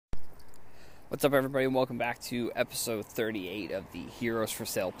What's up, everybody? Welcome back to episode 38 of the Heroes for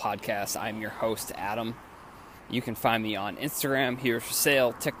Sale podcast. I'm your host, Adam. You can find me on Instagram, Heroes for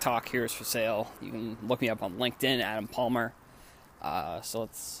Sale, TikTok, Heroes for Sale. You can look me up on LinkedIn, Adam Palmer. So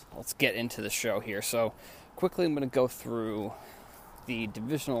let's get into the show here. So quickly, I'm going to go through the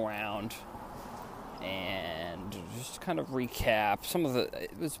divisional round and just kind of recap some of the.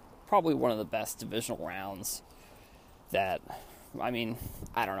 It was probably one of the best divisional rounds that. I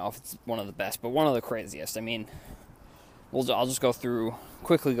don't know if it's one of the best, but one of the craziest. I'll just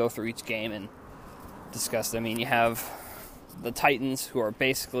quickly go through each game and discuss them. You have the Titans, who are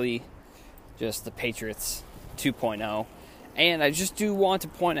basically just the Patriots 2.0. And I just do want to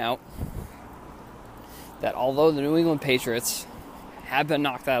point out that although the New England Patriots have been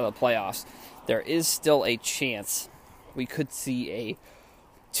knocked out of the playoffs, there is still a chance we could see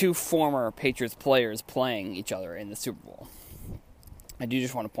two former Patriots players playing each other in the Super Bowl. I do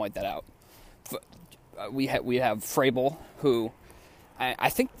just want to point that out. We have Vrabel, who I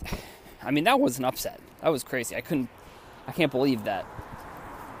think, that was an upset. That was crazy. I can't believe that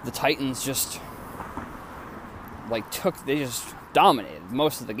the Titans just they just dominated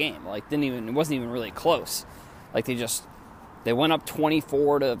most of the game. It wasn't even really close. They went up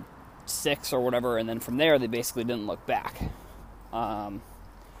 24-6 or whatever, and then from there they basically didn't look back. Lamar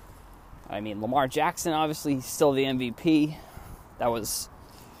Jackson, obviously, he's still the MVP. I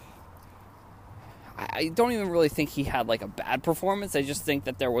don't even really think he had a bad performance. I just think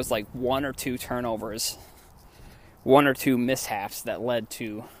that there was one or two turnovers, one or two mishaps that led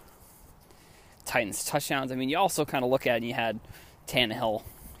to Titans touchdowns. You also kind of look at it and you had Tannehill.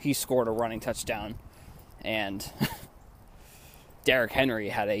 He scored a running touchdown, and Derrick Henry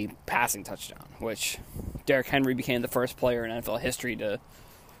had a passing touchdown, which Derrick Henry became the first player in NFL history to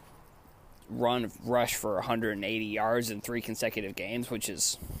rush for 180 yards in 3 consecutive games, which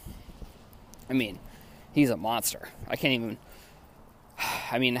is, he's a monster.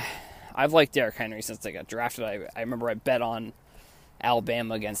 I've liked Derrick Henry since they got drafted. I remember I bet on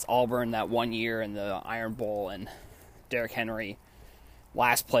Alabama against Auburn that one year in the Iron Bowl, and Derrick Henry,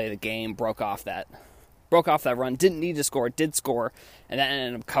 last play of the game, broke off that run, didn't need to score, did score, and that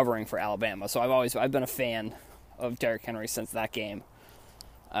ended up covering for Alabama. So I've been a fan of Derrick Henry since that game.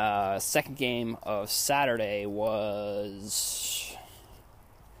 Second game of Saturday was...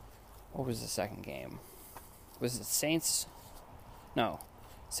 What was the second game? Was it Saints? No.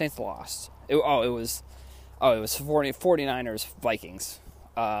 Saints lost. It was 49ers Vikings.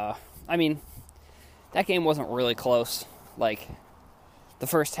 That game wasn't really close. The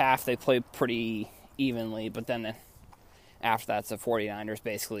first half they played pretty evenly, but then after that the 49ers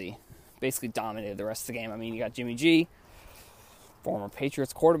basically dominated the rest of the game. You got Jimmy G, former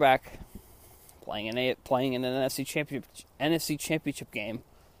Patriots quarterback, playing in an NFC Championship game.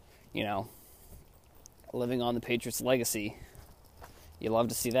 Living on the Patriots' legacy. You love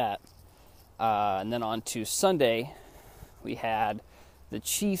to see that. And then on to Sunday, we had the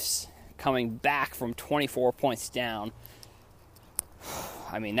Chiefs coming back from 24 points down.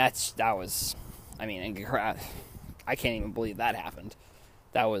 I can't even believe that happened.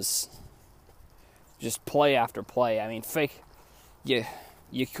 That was just play after play. Fake. You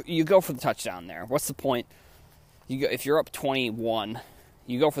go for the touchdown there. What's the point? If you're up 21,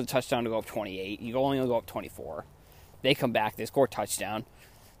 you go for the touchdown to go up 28. You only go up 24. They come back. They score a touchdown.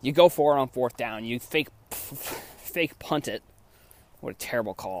 You go for it on fourth down. You fake punt it. What a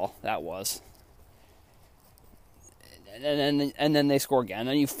terrible call that was. And then they score again. And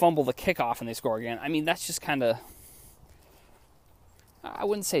then you fumble the kickoff and they score again. That's just kind of... I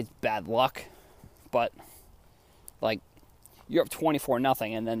wouldn't say it's bad luck, but you're up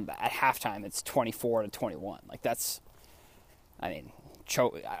 24-0, and then at halftime it's 24-21. That's...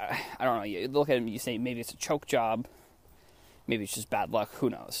 choke. I don't know. You look at it and you say maybe it's a choke job. Maybe it's just bad luck. Who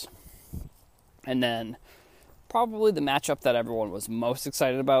knows? And then probably the matchup that everyone was most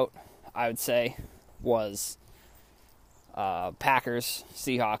excited about, I would say, was Packers,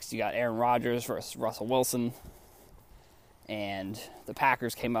 Seahawks. You got Aaron Rodgers versus Russell Wilson. And the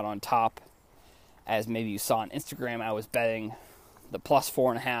Packers came out on top. As maybe you saw on Instagram, I was betting the plus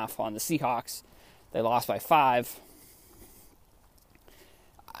 4.5 on the Seahawks. They lost by 5.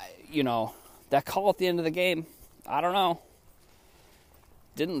 That call at the end of the game, I don't know.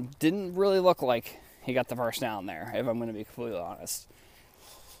 Didn't really look like he got the first down there, if I'm going to be completely honest.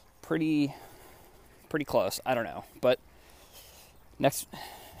 Pretty close. I don't know. But next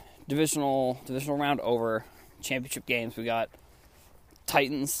divisional round over, championship games, we got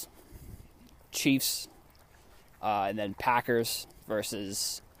Titans, Chiefs, and then Packers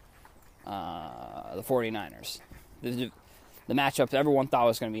versus the 49ers. The matchup that everyone thought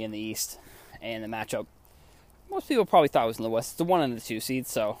was going to be in the East And the matchup, most people probably thought it was in the West. It's the 1 and the 2 seeds,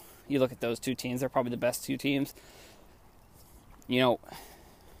 so you look at those two teams, they're probably the best two teams. I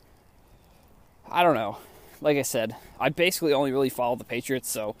don't know. Like I said, I basically only really followed the Patriots,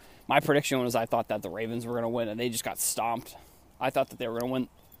 so my prediction was I thought that the Ravens were going to win, and they just got stomped. I thought that they were going to win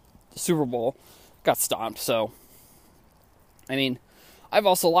the Super Bowl, got stomped. So, I've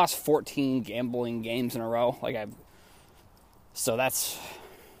also lost 14 gambling games in a row. So that's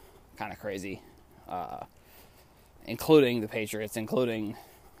kind of crazy, including the Patriots, including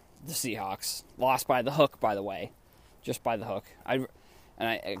the Seahawks. Lost by the hook, by the way, just by the hook. I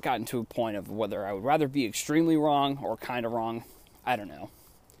got into a point of whether I would rather be extremely wrong or kind of wrong. I don't know.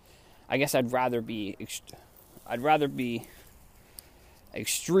 I guess I'd rather be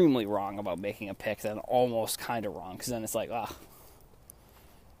extremely wrong about making a pick than almost kind of wrong, because then it's like,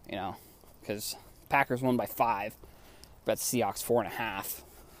 because Packers won by 5, bet the Seahawks 4.5.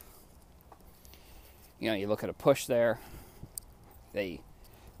 You look at a push there. The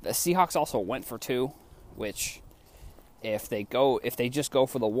Seahawks also went for 2, which if they just go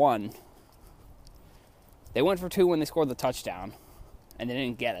for the 1, they went for 2 when they scored the touchdown, and they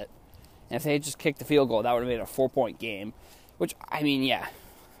didn't get it. And if they had just kicked the field goal, that would have made it a 4-point game. Which, I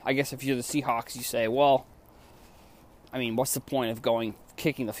guess if you're the Seahawks, you say, well, what's the point of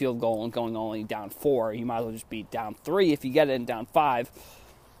kicking the field goal and going only down 4? You might as well just be down 3 if you get it, and down 5.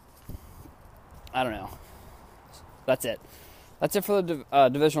 I don't know. That's it. That's it for the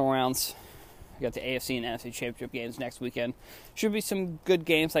divisional rounds. We got the AFC and NFC championship games next weekend. Should be some good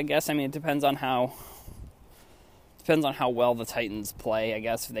games, I guess. It depends on how well the Titans play, I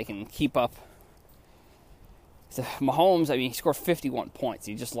guess, if they can keep up. So Mahomes, he scored 51 points.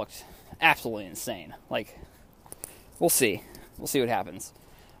 He just looked absolutely insane. We'll see. We'll see what happens.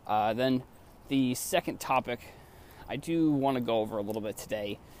 Then the second topic I do want to go over a little bit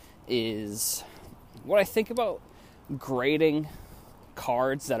today is what I think about grading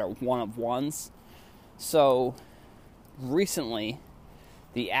cards that are 1-of-1s. So recently,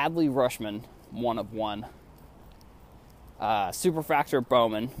 the Adley Rutschman 1-of-1 Superfractor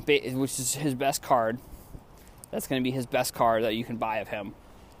Bowman, which is his best card. That's going to be his best card that you can buy of him.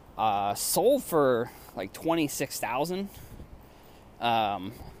 Sold for $26,000.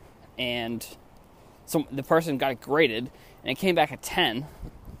 And so the person got it graded, and it came back at 10.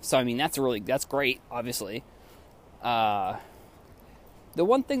 So that's great, obviously. The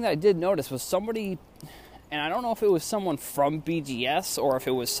one thing that I did notice was somebody, and I don't know if it was someone from BGS or if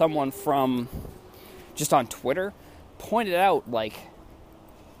it was someone from just on Twitter, pointed out a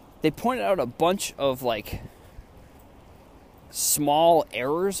bunch of small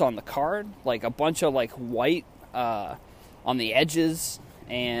errors on the card, a bunch of white on the edges,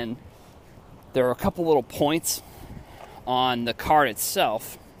 and there were a couple little points on the card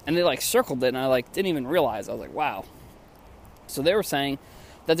itself, and they circled it, and I didn't even realize. I was like, wow. So they were saying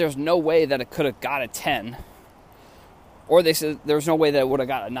that there's no way that it could have got a 10, or they said there's no way that it would have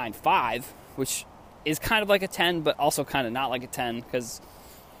got a 9.5, which is kind of like a 10, but also kind of not like a 10, because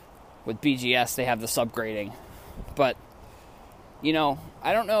with BGS, they have the subgrading. But,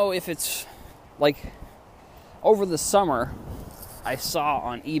 I don't know if it's, over the summer, I saw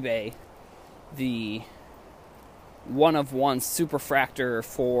on eBay the 1-of-1 Superfractor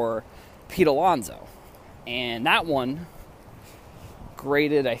for Pete Alonso. And that one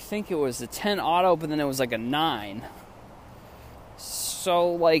graded, I think it was a 10 auto, but then it was a 9.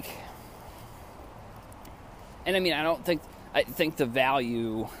 So, and I think the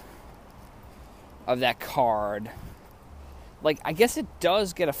value of that card, I guess it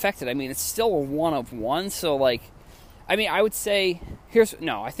does get affected. It's still a 1-of-1, so I would say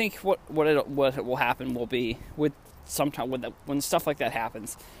I think what will happen will be when stuff like that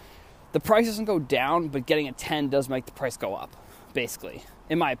happens, the price doesn't go down, but getting a 10 does make the price go up, basically,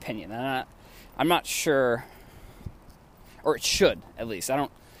 in my opinion. And I'm not sure, or it should at least. I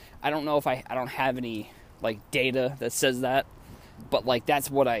don't know if I don't have any data that says that, but that's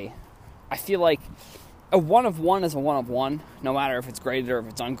what I feel like. A 1-of-1 is a 1-of-1, no matter if it's graded or if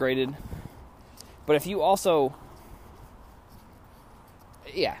it's ungraded. But if you also,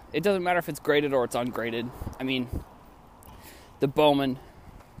 it doesn't matter if it's graded or it's ungraded. The Bowman,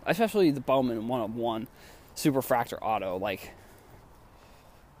 especially the Bowman 1-of-1 Superfractor Auto,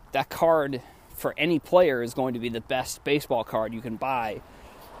 that card for any player is going to be the best baseball card you can buy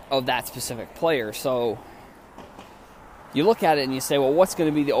of that specific player. So you look at it and you say, well, what's going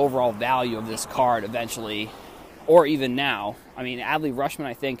to be the overall value of this card eventually, or even now? Adley Rutschman,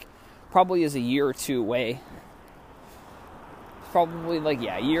 I think, probably is a year or two away. Probably,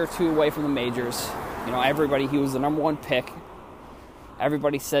 a year or two away from the majors. He was the number 1 pick.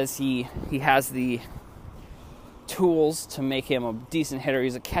 Everybody says he has the tools to make him a decent hitter.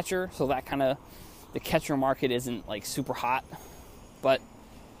 He's a catcher, so that kind of, the catcher market isn't like super hot. But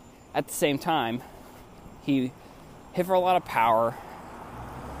at the same time, he hit for a lot of power.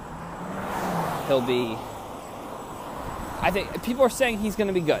 I think people are saying he's going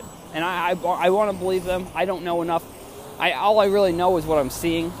to be good, and I want to believe them. I don't know enough. All I really know is what I'm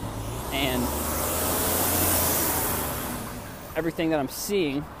seeing, and everything that I'm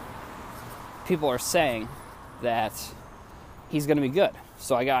seeing, people are saying that he's going to be good.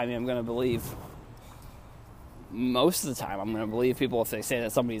 So I'm going to believe, most of the time, I'm going to believe people if they say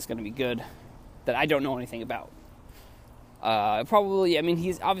that somebody's going to be good that I don't know anything about. Probably,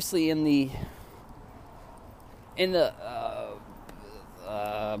 he's obviously in the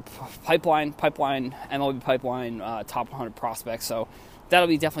pipeline, MLB pipeline, top 100 prospects. So that'll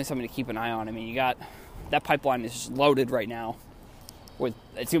be definitely something to keep an eye on. You got that pipeline is just loaded right now. It's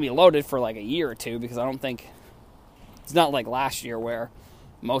going to be loaded for like a year or two, because I don't think it's not like last year where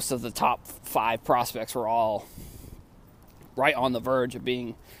most of the top 5 prospects were all right on the verge of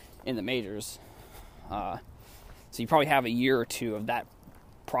being in the majors. So you probably have a year or two of that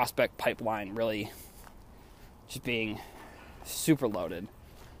prospect pipeline really just being super loaded.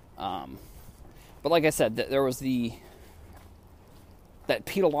 But like I said, there was that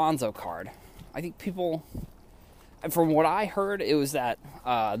Pete Alonso card. I think people, from what I heard, it was that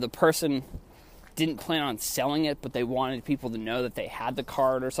the person didn't plan on selling it, but they wanted people to know that they had the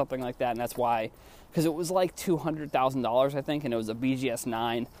card or something like that, and that's why, because it was like $200,000, I think, and it was a BGS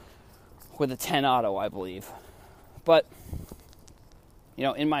 9 with a 10 auto, I believe. But,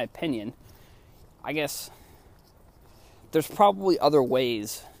 in my opinion, I guess there's probably other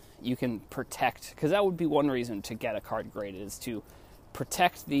ways you can protect, because that would be one reason to get a card graded, is to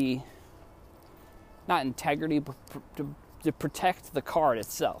protect the, not integrity, but to protect the card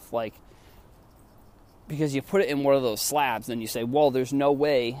itself. Like, because you put it in one of those slabs, and you say, well, there's no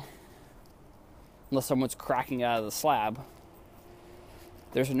way, unless someone's cracking out of the slab,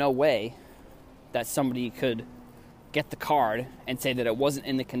 there's no way that somebody could get the card and say that it wasn't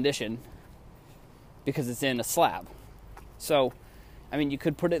in the condition because it's in a slab. So, you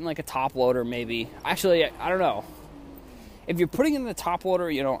could put it in like a top loader, maybe. Actually, I don't know. If you're putting it in the top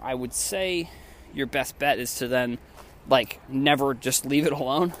loader, I would say your best bet is to then, never just leave it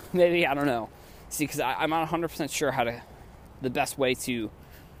alone. Maybe, I don't know. See, because I'm not 100% sure the best way to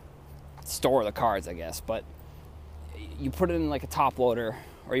store the cards, I guess. But you put it in like a top loader,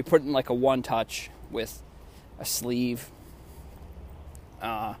 or you put it in like a one-touch with a sleeve,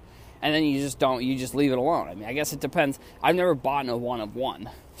 and then you just leave it alone. I guess it depends. I've never bought a one of one,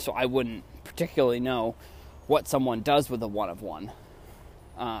 so I wouldn't particularly know what someone does with a one of one.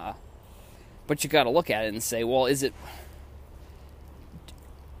 But you got to look at it and say, well, is it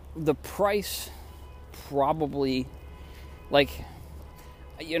the price? Probably,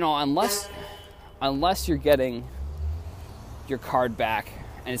 unless you're getting your card back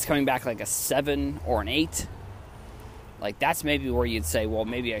and it's coming back like a 7 or an 8, that's maybe where you'd say, well,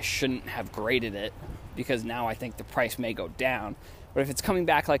 maybe I shouldn't have graded it, because now I think the price may go down. But if it's coming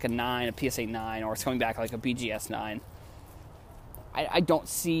back like a 9, a PSA 9, or it's coming back like a BGS 9, I don't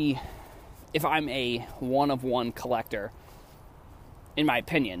see, if I'm a one-of-one collector, in my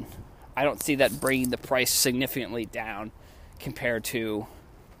opinion, I don't see that bringing the price significantly down compared to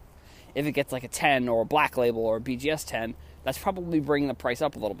if it gets like a 10 or a Black Label or a BGS 10. That's probably bringing the price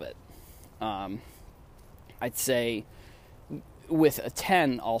up a little bit. I'd say with a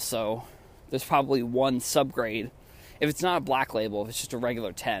 10 also, there's probably one subgrade. If it's not a Black Label, if it's just a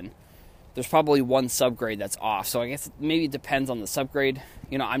regular 10, there's probably one subgrade that's off. So I guess maybe it depends on the subgrade.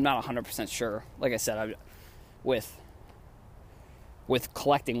 I'm not 100% sure. Like I said, with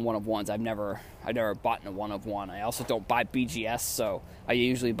collecting one-of-ones, I've never bought a one-of-one. I also don't buy BGS, so I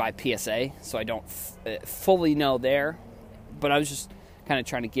usually buy PSA, so I don't fully know there. But I was just kind of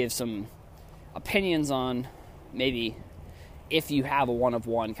trying to give some opinions on maybe if you have a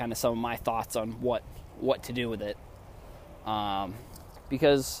one-of-one, kind of some of my thoughts on what to do with it.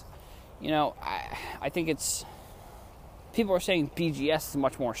 Because, I think it's, people are saying BGS is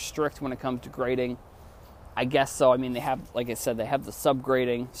much more strict when it comes to grading. I guess so. They have, like I said, they have the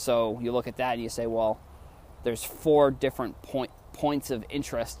subgrading. So you look at that and you say, well, there's 4 different points of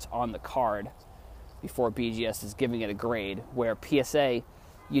interest on the card before BGS is giving it a grade. Where PSA,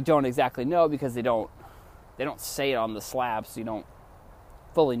 you don't exactly know, because they don't say it on the slab, so you don't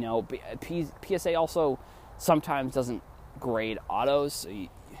fully know. PSA also sometimes doesn't grade autos. So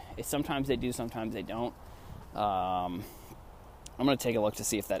sometimes they do, sometimes they don't. I'm going to take a look to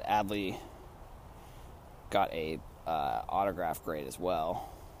see if that Adley got a autograph grade as well.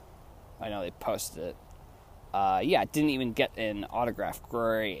 I know they posted it. It didn't even get an autograph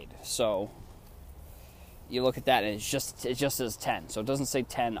grade. So you look at that and it just says 10. So it doesn't say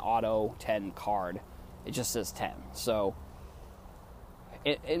 10 auto, 10 card. It just says 10. So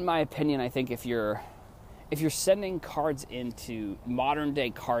in my opinion, I think if you're sending cards into modern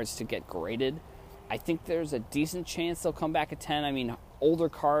day cards to get graded, I think there's a decent chance they'll come back at 10. I mean, older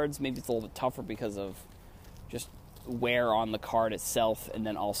cards, maybe it's a little bit tougher because of just wear on the card itself, and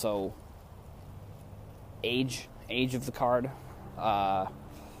then also age of the card.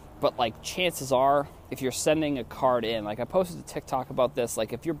 But like, chances are, if you're sending a card in, like I posted a TikTok about this,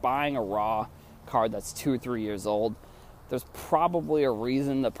 like if you're buying a raw card that's 2 or 3 years old, there's probably a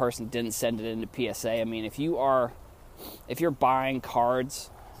reason the person didn't send it into PSA. I mean, if you're buying cards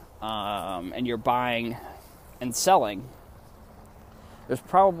and you're buying and selling, there's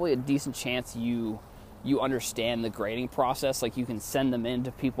probably a decent chance you understand the grading process. Like, you can send them in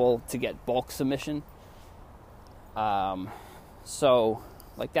to people to get bulk submission. So,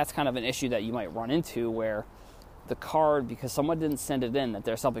 like, that's kind of an issue that you might run into, where the card, because someone didn't send it in, that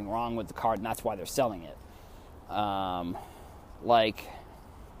there's something wrong with the card, and that's why they're selling it. Like,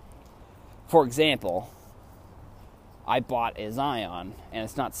 for example, I bought a Zion, and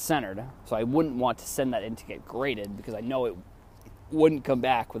it's not centered, so I wouldn't want to send that in to get graded, because I know it wouldn't come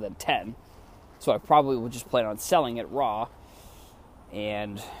back with a 10. So I probably would just plan on selling it raw,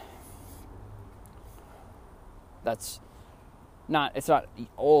 and it's not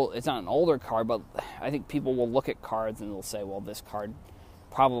an older card, but I think people will look at cards and they'll say, well, this card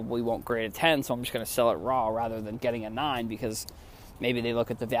probably won't grade a 10, so I'm just going to sell it raw rather than getting a 9, because maybe they look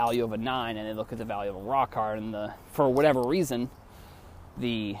at the value of a 9 and they look at the value of a raw card, and for whatever reason,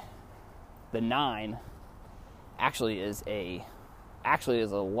 the 9 actually is a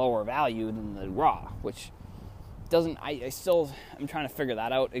lower value than the raw, which doesn't, I'm trying to figure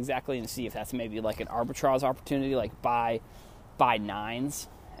that out exactly and see if that's maybe like an arbitrage opportunity, like buy 9s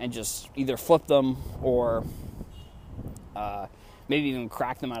and just either flip them or maybe even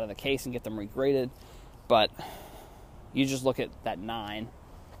crack them out of the case and get them regraded. But you just look at that 9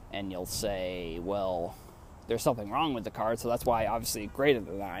 and you'll say, well, there's something wrong with the card, so that's why obviously it graded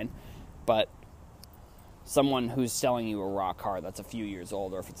the 9. But someone who's selling you a raw card that's a few years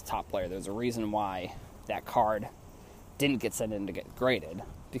old, or if it's a top player, there's a reason why that card didn't get sent in to get graded.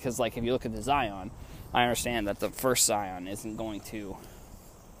 Because, like, if you look at the Zion, I understand that the first Zion isn't going to...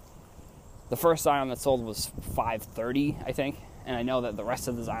 The first Zion that sold was $530, I think. And I know that the rest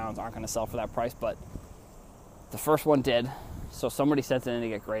of the Zions aren't going to sell for that price, but the first one did. So somebody sent it in to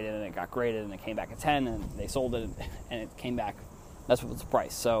get graded, and it got graded, and it came back at 10, and they sold it, and it came back. That's what was the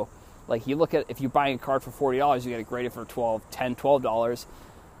price. So, like, you look at, if you're buying a card for $40, you get it graded for $12.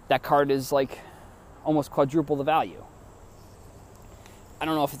 That card is, like, almost quadruple the value. I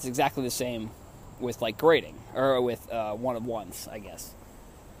don't know if it's exactly the same with, like, grading, or with one-of-ones, I guess.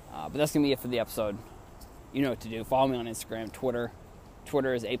 But that's going to be it for the episode. You know what to do. Follow me on Instagram, Twitter.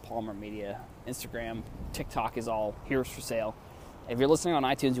 Twitter is @PalmerMedia. Instagram, TikTok is all Heroes for Sale. If you're listening on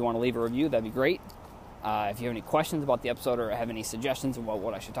iTunes, you want to leave a review, that'd be great. If you have any questions about the episode or have any suggestions about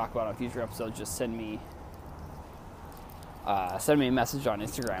what I should talk about on future episodes, just send me a message on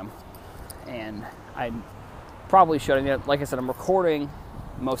Instagram. And I probably should. Like I said, I'm recording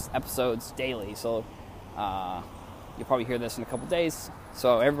most episodes daily, so you'll probably hear this in a couple days.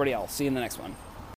 So everybody else, see you in the next one.